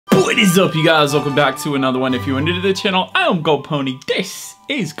What is up, you guys? Welcome back to another one. If you're new to the channel, I'm Gold Pony. This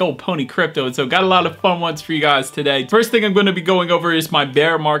is Gold Pony Crypto, and so got a lot of fun ones for you guys today. First thing I'm going to be going over is my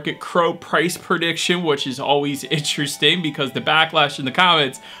bear market CRO price prediction, which is always interesting because the backlash in the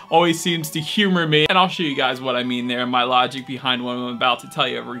comments always seems to humor me, and I'll show you guys what I mean there and my logic behind what I'm about to tell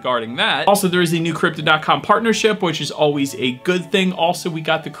you regarding that. Also, there is a new Crypto.com partnership, which is always a good thing. Also, we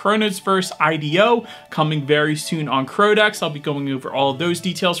got the Cronosverse IDO coming very soon on Crodex. I'll be going over all of those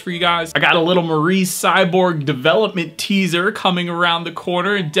details for you guys. I got a little Marie's Cyborg development teaser coming around the corner,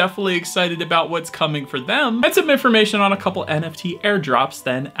 and definitely excited about what's coming for them, and some information on a couple NFT airdrops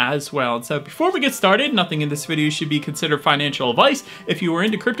then as well. And so before we get started, nothing in this video should be considered financial advice. If you are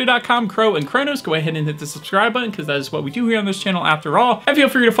into Crypto.com, CRO, and Cronos, go ahead and hit the subscribe button because that is what we do here on this channel after all. And feel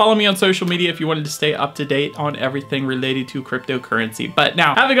free to follow me on social media if you wanted to stay up to date on everything related to cryptocurrency. But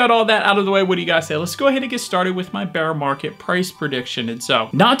now, having got all that out of the way, what do you guys say? Let's go ahead and get started with my bear market price prediction. And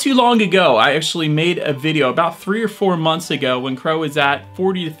so, not too long ago, I actually made a video about 3 or 4 months ago when CRO was at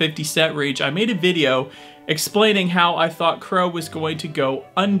 40 to 50 cent range. I made a video explaining how I thought CRO was going to go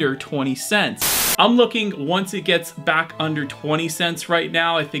under 20 cents. I'm looking once it gets back under 20 cents right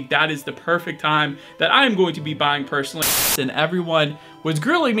now. I think that is the perfect time that I am going to be buying personally. And everyone was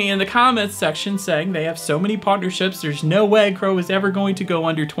grilling me in the comments section saying they have so many partnerships, there's no way CRO is ever going to go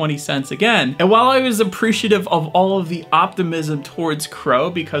under 20 cents again. And while I was appreciative of all of the optimism towards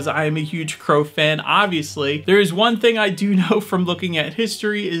CRO, because I am a huge CRO fan, obviously, there is one thing I do know from looking at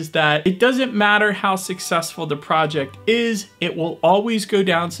history is that it doesn't matter how successful the project is, it will always go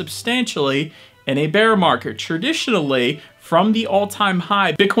down substantially in a bear market. Traditionally, from the all-time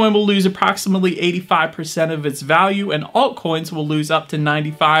high, Bitcoin will lose approximately 85% of its value, and altcoins will lose up to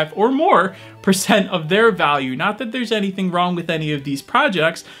 95 or more % of their value. Not that there's anything wrong with any of these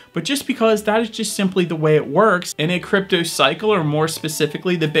projects, but just because that is just simply the way it works in a crypto cycle, or more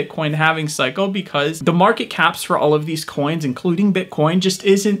specifically the Bitcoin halving cycle, because the market caps for all of these coins, including Bitcoin, just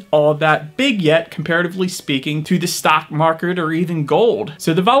isn't all that big yet, comparatively speaking, to the stock market or even gold.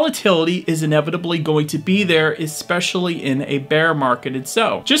 So the volatility is inevitably going to be there, especially in a bear market. And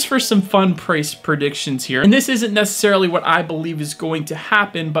so, just for some fun price predictions here, and this isn't necessarily what I believe is going to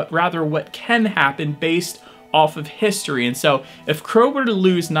happen, but rather what can happen based off of history. And so if CRO were to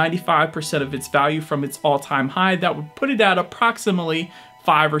lose 95% of its value from its all-time high, that would put it at approximately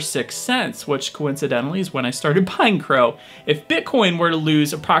 5 or 6 cents, which coincidentally is when I started buying CRO. If Bitcoin were to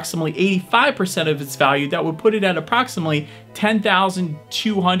lose approximately 85% of its value, that would put it at approximately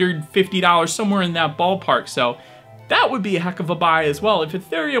 $10,250, somewhere in that ballpark. So that would be a heck of a buy as well. If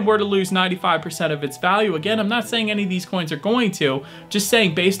Ethereum were to lose 95% of its value, again, I'm not saying any of these coins are going to, just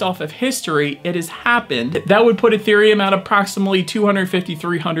saying based off of history, it has happened. That would put Ethereum at approximately $250,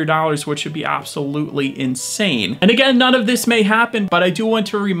 $300, which would be absolutely insane. And again, none of this may happen, but I do want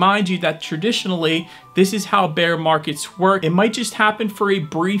to remind you that traditionally, this is how bear markets work. It might just happen for a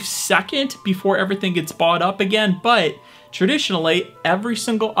brief second before everything gets bought up again, but traditionally, every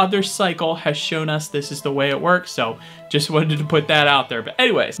single other cycle has shown us this is the way it works, so just wanted to put that out there. But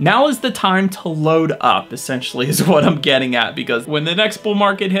anyways, now is the time to load up, essentially, is what I'm getting at, because when the next bull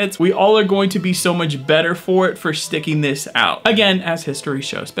market hits, we all are going to be so much better for it for sticking this out, again, as history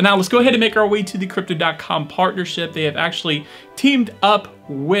shows. But now let's go ahead and make our way to the Crypto.com partnership. They have actually teamed up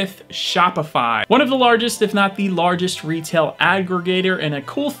with Shopify, one of the largest, if not the largest, retail aggregator. And a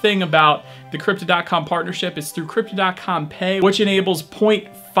cool thing about the Crypto.com partnership is through Crypto.com Pay, which enables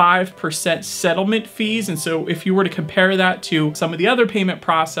 0.5% settlement fees. And so if you were to compare that to some of the other payment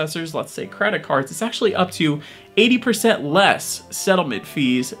processors, let's say credit cards, it's actually up to 80% less settlement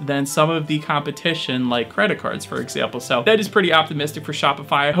fees than some of the competition, like credit cards, for example. So that is pretty optimistic for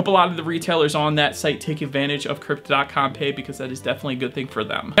Shopify. I hope a lot of the retailers on that site take advantage of Crypto.com Pay, because that is definitely a good thing for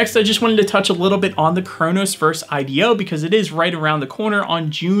them. Next, I just wanted to touch a little bit on the Cronosverse IDO, because it is right around the corner.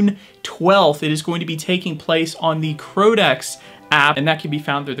 On June 12th, it is going to be taking place on the Crodex app, and that can be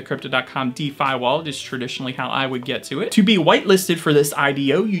found through the Crypto.com DeFi wallet, is traditionally how I would get to it. To be whitelisted for this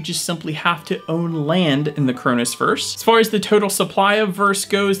IDO, you just simply have to own land in the Cronosverse. As far as the total supply of Verse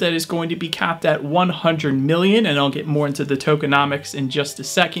goes, that is going to be capped at 100 million, and I'll get more into the tokenomics in just a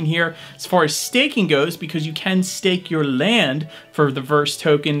second here. As far as staking goes, because you can stake your land for the Verse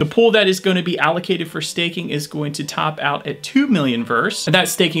token, the pool that is going to be allocated for staking is going to top out at 2 million Verse, and that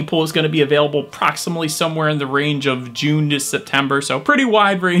staking pool is going to be available approximately somewhere in the range of June to September. December. So pretty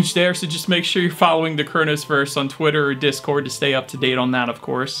wide range there. So just make sure you're following the Cronosverse on Twitter or Discord to stay up to date on that, of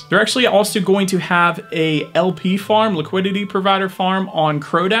course. They're actually also going to have a LP farm, liquidity provider farm on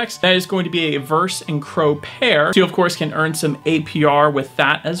Crodex. That is going to be a Verse and Crow pair. So you, of course, can earn some APR with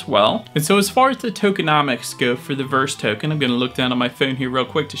that as well. And so as far as the tokenomics go for the Verse token, I'm going to look down on my phone here real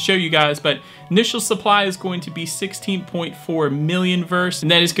quick to show you guys, but initial supply is going to be 16.4 million Verse,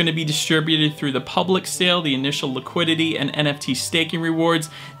 and that is going to be distributed through the public sale, the initial liquidity, and NFT staking rewards.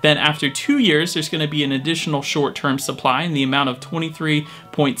 Then after 2 years, there's going to be an additional short-term supply in the amount of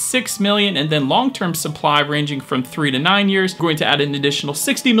 23.6 million, and then long-term supply ranging from 3 to 9 years. We're going to add an additional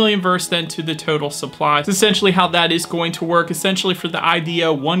 60 million Verse then to the total supply. So essentially how that is going to work, essentially for the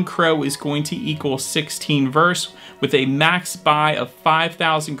IDO, 1 Crow is going to equal 16 Verse with a max buy of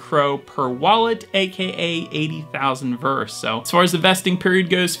 5,000 Crow per wallet, aka 80,000 Verse. So as far as the vesting period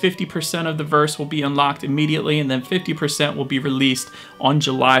goes, 50% of the Verse will be unlocked immediately, and then 50% will be released on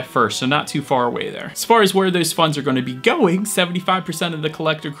July 1st, so not too far away there. As far as where those funds are going to be going, 75% of the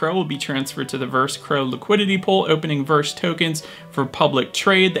collector Crow will be transferred to the Verse Crow liquidity pool, opening Verse tokens for public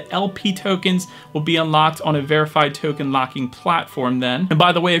trade. The LP tokens will be unlocked on a verified token locking platform then. And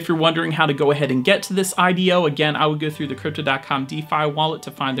by the way, if you're wondering how to go ahead and get to this IDO, again, I would go through the Crypto.com DeFi wallet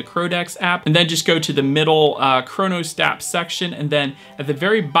to find the Crodex app, and then just go to the middle Cronosdap section, and then at the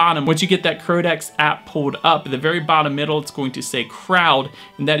very bottom, once you get that Crodex app pulled up, at the very bottom middle, it's going to say crowd,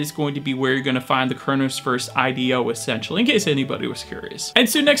 and that is going to be where you're going to find the Cronosverse IDO, essentially, in case anybody was curious. And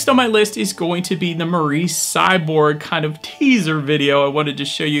so next on my list is going to be the Maurice Cyborg kind of teaser video I wanted to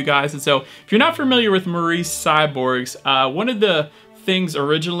show you guys. And so if you're not familiar with Maurice Cyborgs, one of the things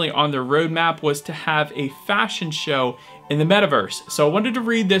originally on their roadmap was to have a fashion show in the metaverse. So I wanted to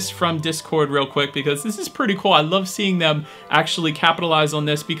read this from Discord real quick because this is pretty cool. I love seeing them actually capitalize on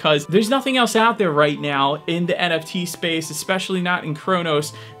this because there's nothing else out there right now in the NFT space, especially not in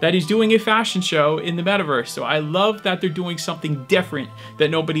Cronos, that is doing a fashion show in the metaverse. So I love that they're doing something different that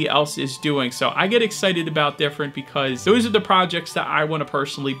nobody else is doing. So I get excited about different because those are the projects that I want to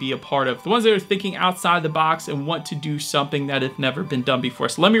personally be a part of. The ones that are thinking outside the box and want to do something that has never been done before.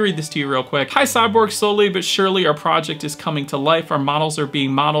 So let me read this to you real quick. Hi Cyborg, slowly but surely our project is coming to life. Our models are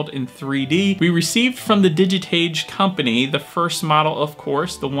being modeled in 3D. We received from the Digitage company the first model, of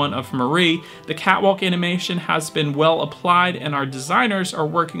course, the one of Marie. The catwalk animation has been well applied, and our designers are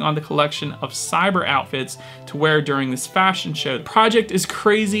working on the collection of cyber outfits to wear during this fashion show. The project is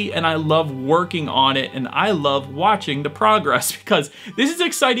crazy, and I love working on it, and I love watching the progress because this is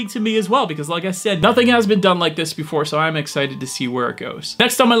exciting to me as well because, like I said, nothing has been done like this before, so I'm excited to see where it goes.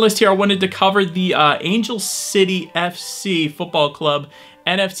 Next on my list here, I wanted to cover the Angel City FC Football Club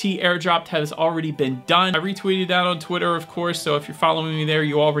NFT airdrop has already been done. I retweeted that on Twitter, of course, so if you're following me there,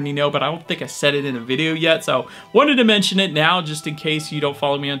 you already know, but I don't think I said it in a video yet, so wanted to mention it now just in case you don't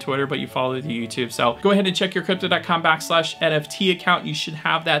follow me on Twitter, but you follow the YouTube. So go ahead and check your crypto.com/NFT account. You should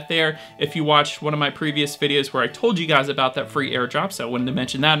have that there if you watched one of my previous videos where I told you guys about that free airdrop, so I wanted to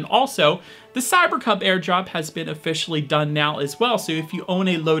mention that. And also, the Cybercub airdrop has been officially done now as well, so if you own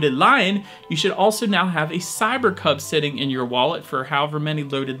a loaded lion, you should also now have a Cybercub sitting in your wallet for however many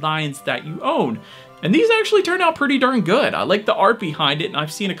loaded lions that you own. And these actually turn out pretty darn good. I like the art behind it, and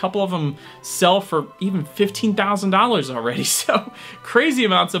I've seen a couple of them sell for even $15,000 already, so crazy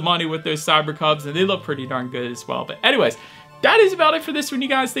amounts of money with those Cybercubs, and they look pretty darn good as well. But anyways, that is about it for this one, you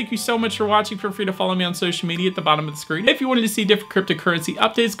guys. Thank you so much for watching. Feel free to follow me on social media at the bottom of the screen. If you wanted to see different cryptocurrency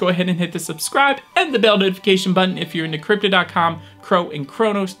updates, go ahead and hit the subscribe and the bell notification button if you're into Crypto.com, Crow, and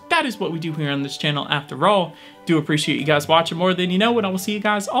Cronos. That is what we do here on this channel after all. Do appreciate you guys watching more than you know, and I will see you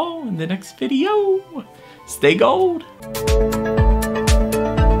guys all in the next video. Stay gold.